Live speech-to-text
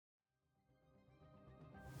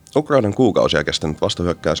Ukrainan kuukausia kestänyt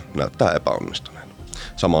vastahyökkäys näyttää epäonnistuneen.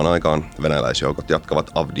 Samaan aikaan venäläisjoukot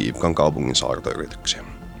jatkavat Avdiivkan kaupungin saartoyrityksiä.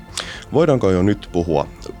 Voidaanko jo nyt puhua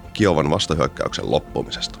Kiovan vastahyökkäyksen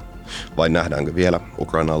loppumisesta? Vai nähdäänkö vielä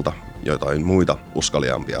Ukrainalta jotain muita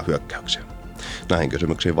uskaliaampia hyökkäyksiä? Näihin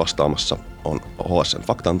kysymyksiin vastaamassa on HS:n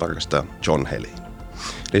faktantarkastaja John Helin.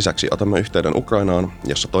 Lisäksi otamme yhteyden Ukrainaan,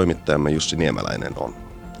 jossa toimittajamme Jussi Niemeläinen on.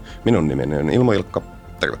 Minun nimeni on Ilmo-Ilkka.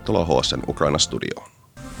 Tervetuloa HS:n Ukraina-studioon.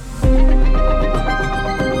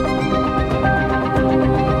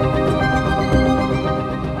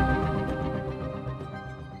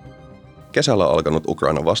 Kesällä alkanut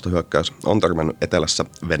Ukrainan vastahyökkäys on törmännyt etelässä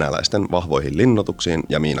venäläisten vahvoihin linnoituksiin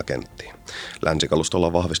ja miinakenttiin.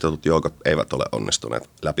 Länsikalustolla vahvistetut joukot eivät ole onnistuneet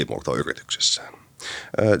läpimurtoyrityksissään.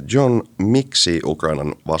 John, miksi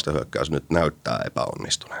Ukrainan vastahyökkäys nyt näyttää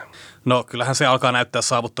epäonnistuneen? No kyllähän se alkaa näyttää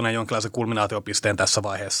saavuttaneen jonkinlaisen kulminaatiopisteen tässä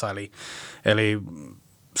vaiheessa, eli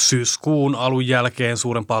syyskuun alun jälkeen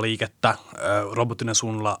suurempaa liikettä robotinen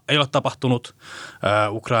suunnalla ei ole tapahtunut.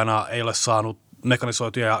 Ukraina ei ole saanut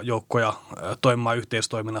mekanisoituja joukkoja toimimaan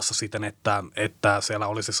yhteistoiminnassa siten, että siellä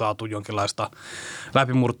olisi saatu jonkinlaista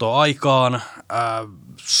läpimurtoa aikaan.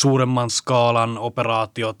 Suuremman skaalan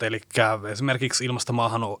operaatiot, eli esimerkiksi ilmasta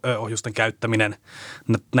maahan ohjusten käyttäminen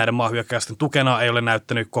näiden maahyökkäysten tukena ei ole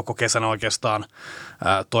näyttänyt koko kesänä oikeastaan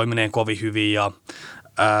toimineen kovin hyvin. Ja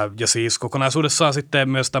siis kokonaisuudessaan sitten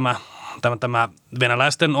myös tämä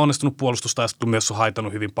venäläisten onnistunut puolustustaistelu myös on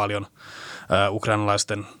haitannut hyvin paljon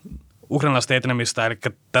ukrainalaisten etenemistä, eli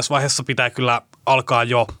tässä vaiheessa pitää kyllä alkaa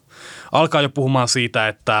jo puhumaan siitä,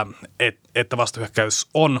 että vastahyökkäys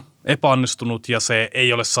on epäonnistunut ja se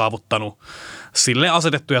ei ole saavuttanut sille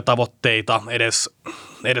asetettuja tavoitteita,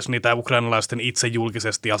 edes niitä ukrainalaisten itse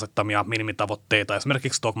julkisesti asettamia minimitavoitteita,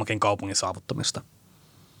 esimerkiksi Tokmakin kaupungin saavuttamista.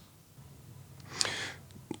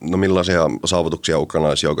 No millaisia saavutuksia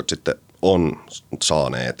ukrainalaisjoukot sitten on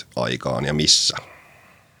saaneet aikaan ja missä?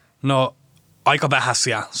 No aika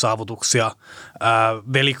vähäisiä saavutuksia.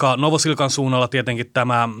 Novosilkan suunnalla tietenkin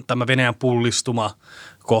tämä Venäjän pullistuma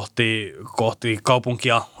kohti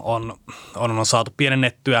kaupunkia on saatu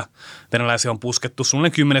pienennettyä. Venäläisiä on puskettu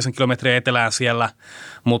suunnilleen 10 kilometriä etelään siellä,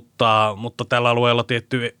 mutta tällä alueella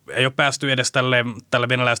tietty ei ole päästy edes tälle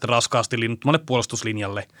venäläisten raskaasti linnuttomalle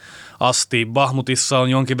puolustuslinjalle asti. Bahmutissa on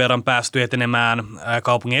jonkin verran päästy etenemään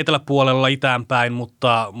kaupungin eteläpuolella itäänpäin,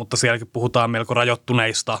 mutta sielläkin puhutaan melko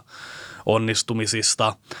rajoittuneista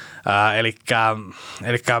onnistumisista. Eli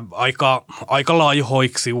aika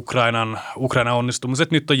laihoiksi Ukrainan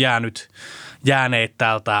onnistumiset nyt on jääneet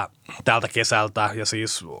tältä kesältä, ja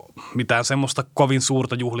siis mitään semmoista kovin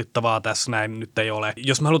suurta juhlittavaa tässä näin nyt ei ole.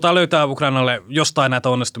 Jos me halutaan löytää Ukrainalle jostain näitä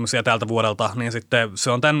onnistumisia tältä vuodelta, niin sitten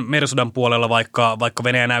se on tämän merisodan puolella, vaikka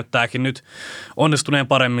Venäjä näyttääkin nyt onnistuneen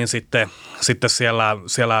paremmin sitten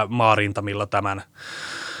siellä maarintamilla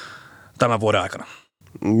tämän vuoden aikana.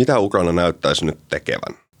 Mitä Ukraina näyttäisi nyt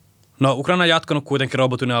tekevän? No Ukraina on jatkanut kuitenkin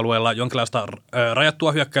robotin alueella jonkinlaista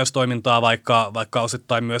rajattua hyökkäystoimintaa, vaikka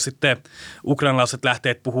osittain myös sitten ukrainalaiset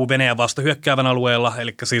lähteet puhuu Venäjän vastahyökkäävän alueella,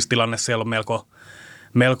 eli siis tilanne siellä on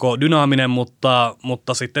melko dynaaminen,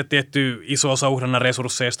 mutta sitten tietty iso osa Ukrainan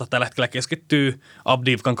resursseista tällä hetkellä keskittyy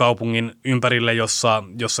Avdiivkan kaupungin ympärille, jossa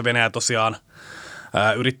Venäjä tosiaan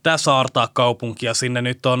yrittää saartaa kaupunkia. Sinne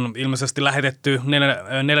nyt on ilmeisesti lähetetty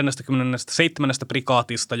 47.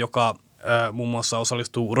 prikaatista, joka muun muassa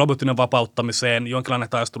osallistuu robotinen vapauttamiseen, jonkinlainen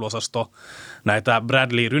taisteluosasto, näitä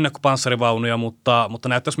Bradley-rynnäkköpanssarivaunuja, mutta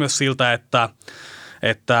näyttäisi myös siltä,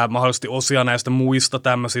 että mahdollisesti osia näistä muista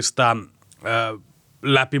tämmöisistä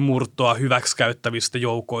läpimurtoa hyväksikäyttävistä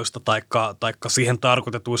joukoista taikka siihen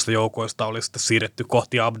tarkoitetuista joukoista olisi sitten siirretty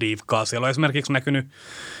kohti Avdiivkaa. Siellä on esimerkiksi näkynyt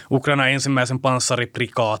Ukrainan ensimmäisen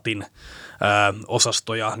panssariprikaatin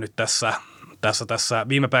osastoja nyt tässä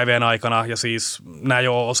viime päivien aikana, ja siis nämä ei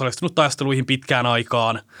ole osallistunut taisteluihin pitkään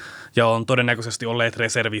aikaan ja on todennäköisesti olleet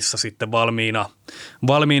reservissä sitten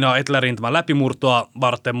valmiina etelärintaman läpimurtoa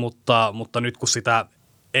varten, mutta nyt kun sitä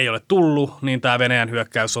ei ole tullut, niin tämä Venäjän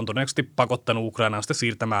hyökkäys on todennäköisesti pakottanut Ukrainaa sitten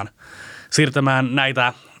siirtämään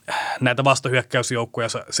näitä vastahyökkäysjoukkoja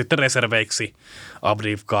sitten reserveiksi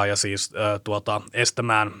Avdiivkaa ja siis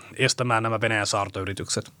estämään nämä Venäjän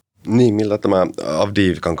saartoyritykset. Niin, millä tämä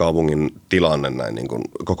Avdiivkan kaupungin tilanne näin niin kuin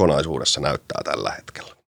kokonaisuudessa näyttää tällä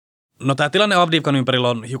hetkellä? No tämä tilanne Avdiivkan ympärillä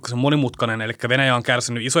on hiukkasen monimutkainen, eli Venäjä on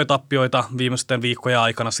kärsinyt isoja tappioita viimeisten viikkojen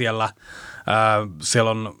aikana siellä.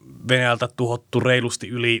 Siellä on Venäjältä tuhottu reilusti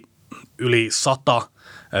yli 100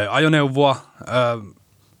 ajoneuvoa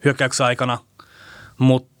hyökkäyksen aikana,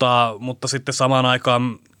 mutta sitten samaan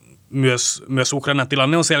aikaan myös Ukrainan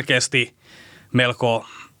tilanne on selkeästi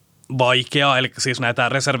vaikea, eli siis näitä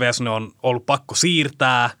reservejä sinne on ollut pakko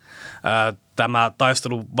siirtää. Tämä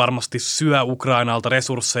taistelu varmasti syö Ukrainalta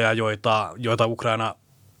resursseja, joita Ukraina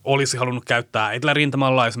olisi halunnut käyttää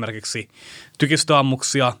etelärintamalla, esimerkiksi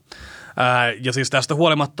tykistöammuksia. Ja siis tästä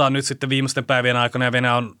huolimatta nyt sitten viimeisten päivien aikana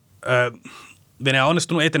Venäjä on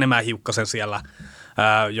onnistunut etenemään hiukkasen siellä,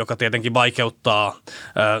 joka tietenkin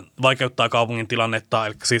vaikeuttaa kaupungin tilannetta.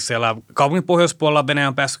 Eli siis siellä kaupungin pohjoispuolella Venäjä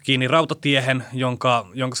on päässyt kiinni rautatiehen,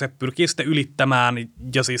 jonka se pyrkii sitten ylittämään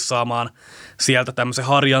ja siis saamaan sieltä tämmöisen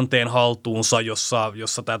harjanteen haltuunsa,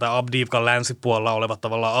 jossa tätä Avdiivkan länsipuolella oleva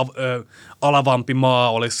tavallaan alavampi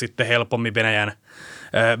maa olisi sitten helpommin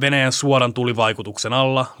Venäjän suoran tulivaikutuksen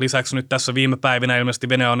alla. Lisäksi nyt tässä viime päivinä ilmeisesti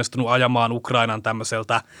Venäjä on onnistunut ajamaan Ukrainan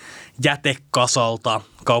tämmöiseltä jätekasalta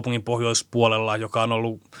kaupungin pohjoispuolella, joka on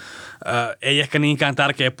ollut ei ehkä niinkään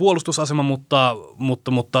tärkeä puolustusasema,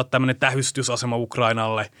 mutta tämmöinen tähystysasema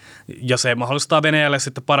Ukrainalle. Ja se mahdollistaa Venäjälle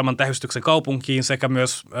sitten paremman tähystyksen kaupunkiin sekä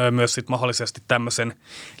myös sitten mahdollisesti tämmöisen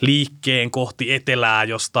liikkeen kohti etelää,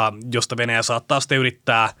 josta Venäjä saattaa sitten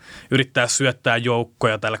yrittää syöttää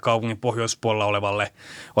joukkoja tälle kaupungin pohjoispuolella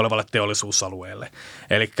olevalle teollisuusalueelle.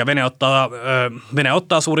 Eli Venäjä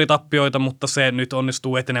ottaa suuria tappioita, mutta se nyt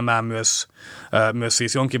onnistuu etenemään myös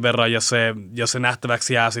siis jonkin verran ja se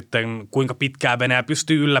nähtäväksi jää sitten, kuinka pitkään Venäjä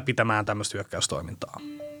pystyy ylläpitämään tämmöistä hyökkäystoimintaa.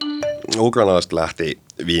 Ukrainalaiset lähti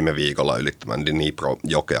viime viikolla ylittämään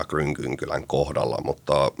Dnipro-jokea Krynkyn kohdalla,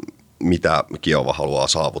 mutta mitä Kiova haluaa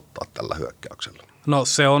saavuttaa tällä hyökkäyksellä? No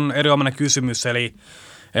se on erinomainen kysymys, eli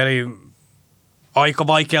aika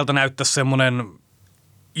vaikealta näyttää semmoinen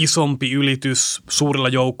isompi ylitys suurilla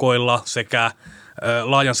joukoilla sekä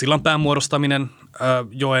laajan sillanpään muodostaminen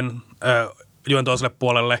joen toiselle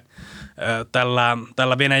puolelle.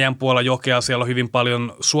 Tällä Venäjän puolella jokea siellä on hyvin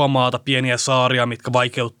paljon suomaata, pieniä saaria, mitkä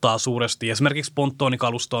vaikeuttaa suuresti esimerkiksi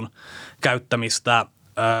ponttoonikaluston käyttämistä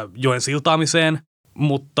joen siltaamiseen.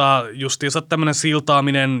 Mutta justiinsa tämmöinen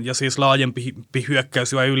siltaaminen ja siis laajempi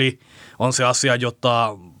hyökkäys joen yli on se asia,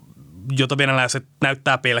 jota venäläiset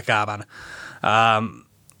näyttää pelkäävän.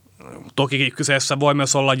 Toki kyseessä voi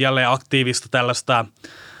myös olla jälleen aktiivista tällaista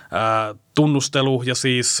tunnustelu- ja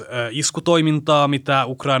siis iskutoimintaa, mitä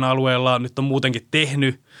Ukraina-alueella nyt on muutenkin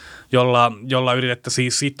tehnyt, jolla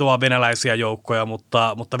yritettiin sitoa venäläisiä joukkoja,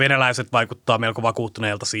 mutta venäläiset vaikuttaa melko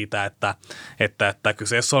vakuuttuneelta siitä, että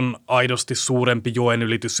kyseessä on aidosti suurempi joen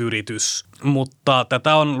ylitysyritys. Mutta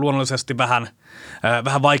tätä on luonnollisesti vähän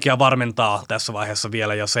vaikea varmentaa tässä vaiheessa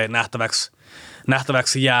vielä, ja se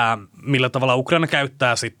nähtäväksi jää, millä tavalla Ukraina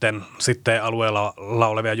käyttää sitten alueella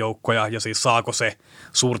olevia joukkoja, ja siis saako se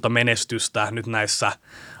suurta menestystä nyt näissä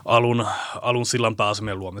alun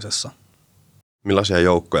sillanpääasemien luomisessa. Millaisia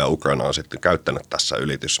joukkoja Ukraina on sitten käyttänyt tässä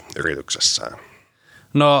ylitysyrityksessään?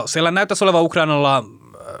 No siellä näyttäisi olevan Ukrainalla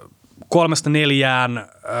 3-4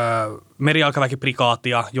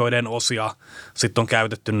 merijalkaväkiprikaatia, joiden osia sitten on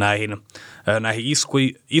käytetty näihin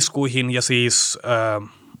iskuihin ja siis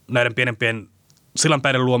näiden pienempien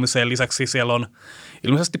sillanpäiden luomiseen. Lisäksi siellä on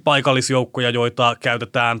ilmeisesti paikallisjoukkoja, joita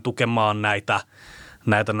käytetään tukemaan näitä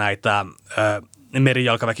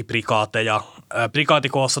merijalkaväkiprikaateja.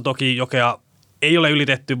 Prikaatikoossa toki jokea ei ole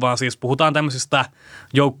ylitetty, vaan siis puhutaan tämmöisistä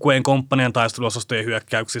joukkueen komppanian taisteluosastojen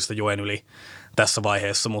hyökkäyksistä joen yli tässä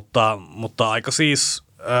vaiheessa, mutta aika siis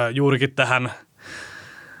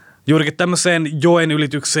juurikin tämmöiseen joen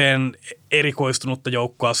ylitykseen erikoistunutta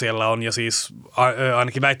joukkoa siellä on, ja siis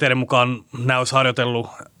ainakin väitteiden mukaan nämä olisi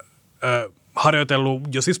harjoitellut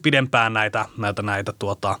jo siis pidempään näitä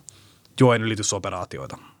joen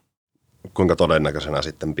ylitysoperaatioita. Kuinka todennäköisenä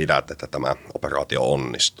sitten pidät, että tämä operaatio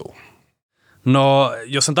onnistuu? No,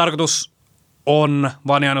 jos sen tarkoitus on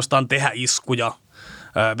vaan ainoastaan tehdä iskuja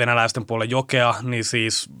venäläisten puolelle jokea, niin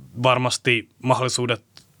siis varmasti mahdollisuudet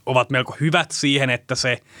ovat melko hyvät siihen,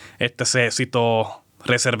 että se sitoo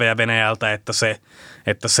reservejä Venäjältä, että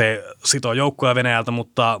se sitoo joukkoja Venäjältä,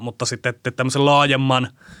 mutta sitten että tämmöisen laajemman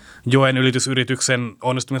joen ylitysyrityksen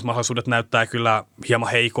onnistumismahdollisuudet näyttää kyllä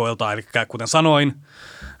hieman heikoilta. Eli kuten sanoin,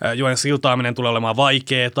 joen siltaaminen tulee olemaan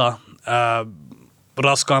vaikeaa.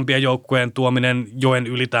 Raskaampien joukkojen tuominen joen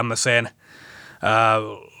yli tämmöiseen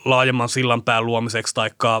laajemman sillanpään luomiseksi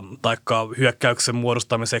taikka hyökkäyksen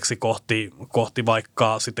muodostamiseksi kohti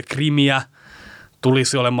vaikka sitten Krimiä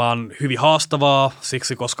tulisi olemaan hyvin haastavaa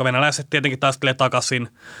siksi, koska venäläiset tietenkin taistelee takaisin.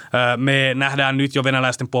 Me nähdään nyt jo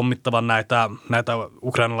venäläisten pommittavan näitä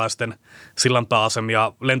ukrainalaisten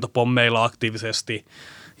sillanpääasemia lentopommeilla aktiivisesti.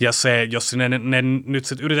 Ja se, jos sinne ne nyt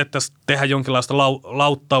sitten yritettäisiin tehdä jonkinlaista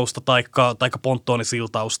lauttausta taikka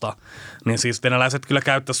ponttonisiltausta, niin siis venäläiset kyllä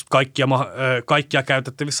käyttäisi kaikkia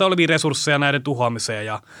käytettävissä olevia resursseja näiden tuhoamiseen.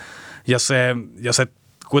 Ja se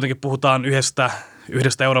kuitenkin puhutaan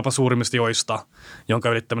yhdestä Euroopan suurimmista joista, jonka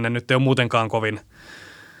ylittäminen nyt ei ole muutenkaan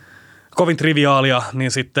kovin triviaalia,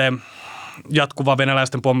 niin sitten jatkuva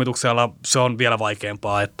venäläisten pommituksella se on vielä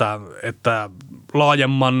vaikeampaa, että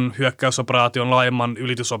laajemman hyökkäysoperaation, laajemman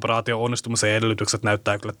ylitysoperaation onnistumisen edellytykset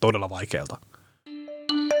näyttää kyllä todella vaikealta.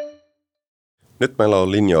 Nyt meillä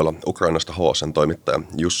on linjoilla Ukrainasta HS:n toimittaja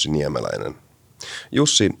Jussi Niemeläinen.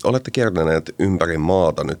 Jussi, olette kiertäneet ympäri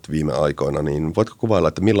maata nyt viime aikoina, niin voitko kuvailla,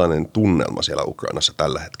 että millainen tunnelma siellä Ukrainassa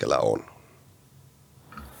tällä hetkellä on?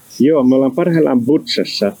 Joo, me ollaan parhaillaan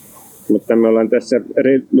Butsassa, mutta me ollaan tässä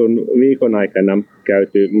reilun viikon aikana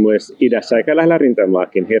käyty myös idässä aika lähellä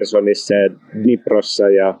rintamaakin, Hersonissa, Dniprossa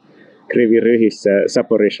ja Kriviryhissä,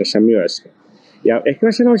 Zaporizhzhassa myös. Ja ehkä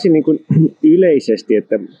mä sanoisin niin kuin yleisesti,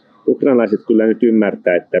 että ukrainalaiset kyllä nyt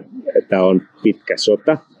ymmärtää, että tämä on pitkä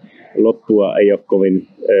sota. Loppua ei ole kovin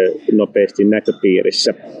nopeasti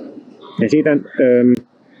näköpiirissä. Ja siitä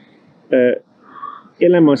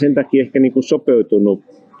elämä on sen takia ehkä niin kuin sopeutunut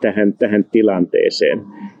tähän tilanteeseen.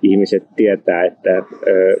 Ihmiset tietää, että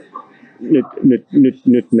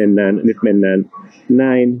nyt mennään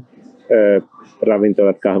näin.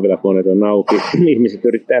 Ravintolat, kahvilahuoneet on auki. Ihmiset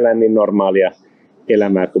yrittää elää niin normaalia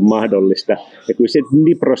elämää kuin mahdollista. Ja kyllä se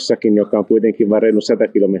Dniprossakin, joka on kuitenkin vain reilu 100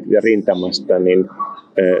 kilometriä rintamasta, niin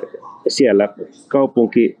siellä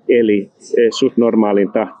kaupunki eli suht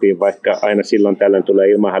normaaliin tahtiin, vaikka aina silloin tällöin tulee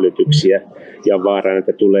ilmahälytyksiä ja vaaraan,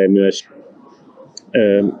 että tulee myös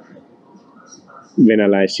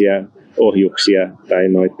venäläisiä ohjuksia tai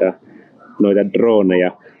noita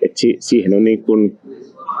droneja. Et siihen on niin kuin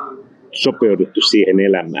sopeuduttu siihen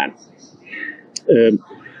elämään.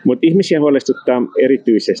 Mutta ihmisiä huolestuttaa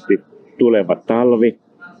erityisesti tuleva talvi,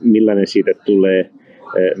 millainen siitä tulee,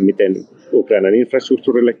 miten Ukrainan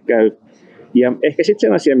infrastruktuurille käy. Ja ehkä sitten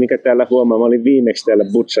sen asia, mikä täällä huomaa, mä olin viimeksi täällä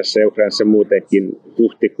Butsassa ja Ukrainassa muutenkin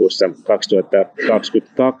huhtikuussa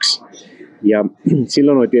 2022. Ja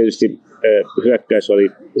silloin oli tietysti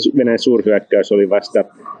Venäjän suurhyökkäys oli vasta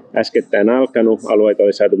äskettäin alkanut, alueita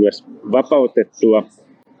oli saatu myös vapautettua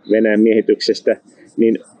Venäjän miehityksestä,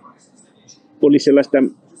 niin oli sellaista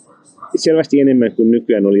selvästi enemmän kuin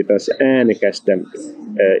nykyään oli taas äänekästä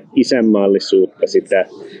isänmaallisuutta, sitä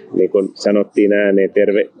niin kuin sanottiin ääneen,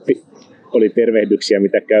 oli tervehdyksiä,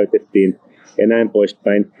 mitä käytettiin ja näin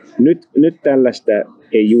poispäin. Nyt tällaista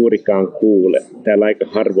ei juurikaan kuule. Täällä aika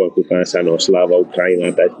harvoin kukaan sanoo Slava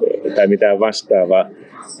Ukrainaan tai mitään vastaavaa.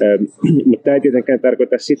 Mutta tämä ei tietenkään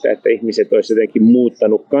tarkoita sitä, että ihmiset olisivat jotenkin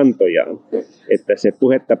muuttanut kantojaan. Että se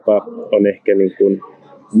puhetapa on ehkä niin kuin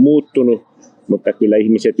muuttunut, mutta kyllä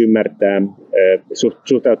ihmiset ymmärtää,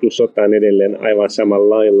 suhtautuu sotaan edelleen aivan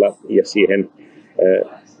samalla lailla ja siihen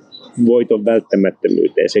voiton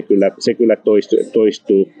välttämättömyyteen. Se kyllä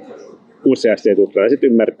toistuu useasti, että ukrainalaiset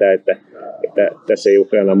ymmärtää, että tässä ei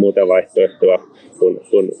Ukraina muuta vaihtoehtoa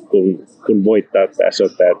kun voittaa tämä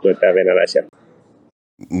sota ja tuetaan venäläisiä.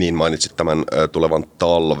 Niin mainitsit tämän tulevan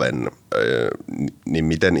talven, niin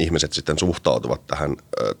miten ihmiset sitten suhtautuvat tähän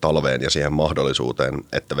talveen ja siihen mahdollisuuteen,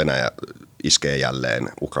 että Venäjä iskee jälleen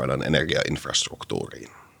Ukrainan energiainfrastruktuuriin?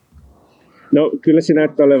 No kyllä se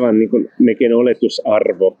näyttää olevan niin kuin mekin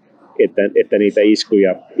oletusarvo, että niitä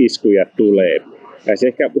iskuja tulee. Ja se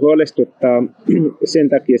ehkä huolestuttaa, sen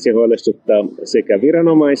takia se huolestuttaa sekä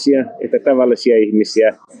viranomaisia että tavallisia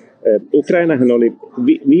ihmisiä. Ukrainahan oli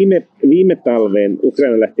viime talveen,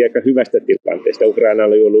 Ukraina lähti aika hyvästä tilanteesta. Ukraina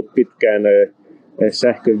oli ollut pitkään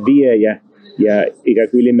sähkön viejä ja ikään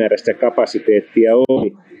kuin ylimääräistä kapasiteettia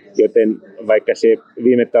oli, joten vaikka se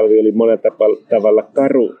viime talvi oli monella tavalla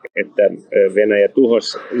karu, että Venäjä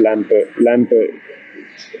tuhosi lämpö-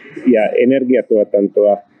 ja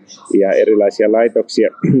energiatuotantoa ja erilaisia laitoksia,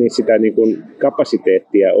 niin sitä niin kuin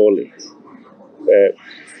kapasiteettia oli.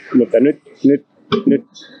 Mutta nyt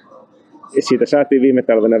siitä saatiin viime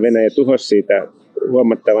talvena Venäjä tuhosi siitä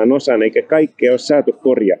huomattavan osan, eikä kaikkea ole saatu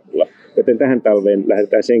korjattua. Joten tähän talveen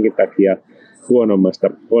lähdetään senkin takia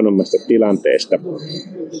huonommasta tilanteesta.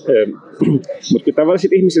 Mutta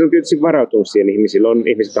tavalliset ihmiset on tietysti varautunut siihen. Ihmiset on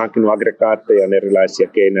hankkinut aggregaatteja, on erilaisia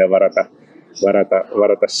keinoja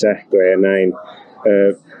varata sähköä ja näin.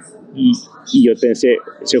 Joten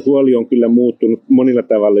se huoli on kyllä muuttunut monilla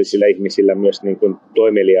tavallisilla ihmisillä myös niin kuin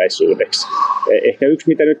toimeliaisuudeksi. Ehkä yksi,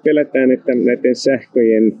 mitä nyt pelätään, että näiden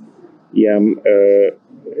sähköjen ja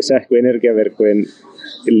sähköenergiaverkkojen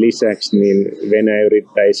lisäksi niin Venäjä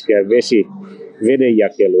yrittää iskeä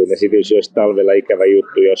vedenjakeluun. Ja sitten olisi talvella ikävä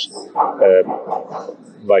juttu, jos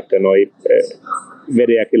vaikka noi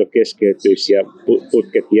vedenjakelu keskeytyisi ja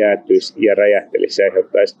putket jäätyisi ja räjähtelisi. Se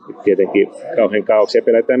aiheuttaisi tietenkin kauhean kaaoksia ja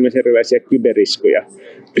pelätään myös erilaisia kyberiskuja.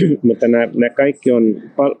 Mutta nämä kaikki on,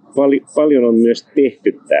 paljon on myös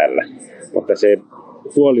tehty täällä, mutta se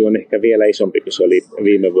huoli on ehkä vielä isompi kuin se oli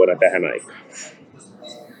viime vuonna tähän aikaan.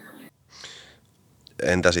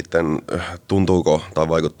 Entä sitten, tuntuuko tai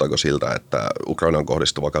vaikuttaako siltä, että Ukrainaan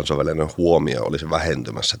kohdistuva kansainvälinen huomio olisi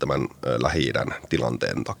vähentymässä tämän Lähi-idän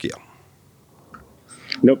tilanteen takia?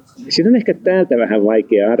 No, sitä on ehkä täältä vähän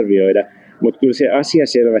vaikea arvioida, mutta kyllä se asia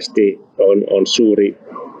selvästi on suuri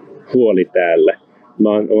huoli täällä. Mä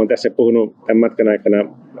oon tässä puhunut tämän matkan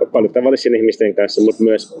aikana paljon tavallisten ihmisten kanssa, mutta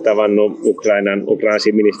myös tavannut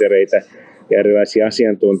ukrainalaisia ministereitä ja erilaisia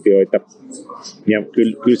asiantuntijoita. Ja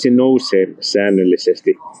kyllä se nousee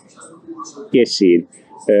säännöllisesti esiin.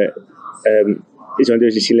 Se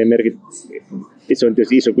on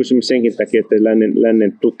tietysti iso kysymys senkin takia, että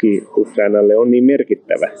lännen tuki Ukrainalle on niin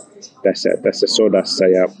merkittävä tässä sodassa.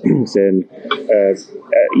 Ja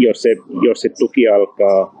jos se tuki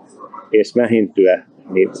alkaa edes vähentyä,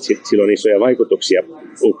 niin sillä on isoja vaikutuksia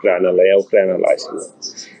Ukrainalle ja ukrainalaisille.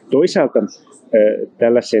 Toisaalta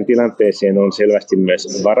tällaiseen tilanteeseen on selvästi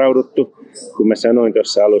myös varauduttu. Kun mä sanoin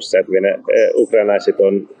tuossa alussa, että ukrainalaiset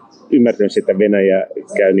on ymmärtänyt, että Venäjä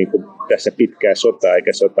käy niin kuin tässä pitkää sotaa,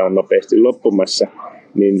 eikä sota on nopeasti loppumassa,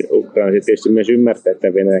 niin ukrainalaiset tietysti myös ymmärtää,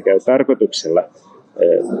 että Venäjä käy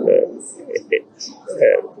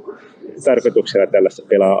tarkoituksella tällaista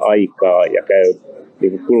pelaa aikaa ja käy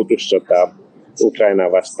niin kuin kulutussotaa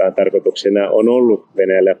Ukrainaa vastaan. Tarkoituksena on ollut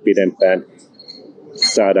Venäjällä pidempään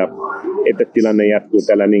saada, että tilanne jatkuu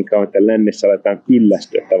tällä niin kauan, että lännessä aletaan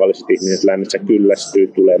kyllästyä. Tavalliset ihmiset lännessä kyllästyy,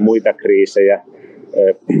 tulee muita kriisejä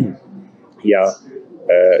ja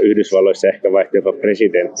Yhdysvalloissa ehkä vaihtuu jopa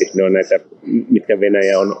presidentti. Ne on näitä, mitkä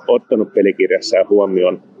Venäjä on ottanut pelikirjassaan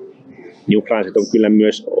huomioon. Ukrainalaiset on kyllä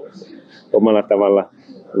myös omalla tavalla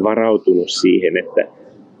varautunut siihen, että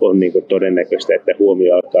on niin kuin todennäköistä, että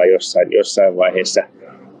huomio alkaa jossain vaiheessa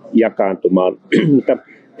jakaantumaan. Mutta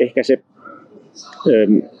ehkä se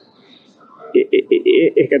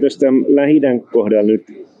ehkä tuosta Lähi-idän kohdalla nyt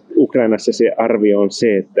Ukrainassa se arvio on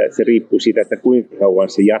se, että se riippuu siitä, että kuinka kauan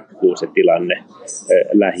se jatkuu se tilanne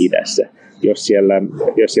Lähi-idässä. Jos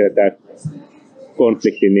siellä tämä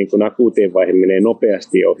konfliktin niin kuin akuuteen vaihe menee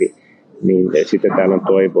nopeasti ohi, niin sitten täällä on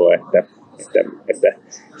toivoa, että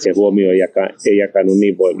se huomio ei jakanut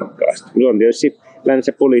niin voimakkaasti. On tietysti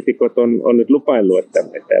länsä poliitikot on nyt lupaillut, että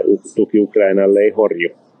tuki Ukrainalle ei horju,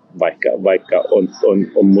 vaikka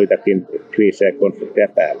on muitakin kriisejä ja konflikteja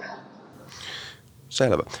päällä.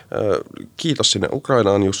 Selvä. Kiitos sinne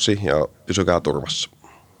Ukrainaan, Jussi, ja pysykää turvassa.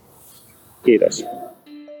 Kiitos.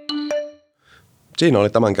 Siinä oli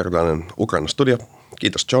tämänkertainen Ukraina-studio.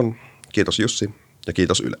 Kiitos John, kiitos Jussi ja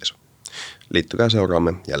kiitos yleisö. Liittykää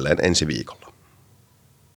seuraamme jälleen ensi viikolla.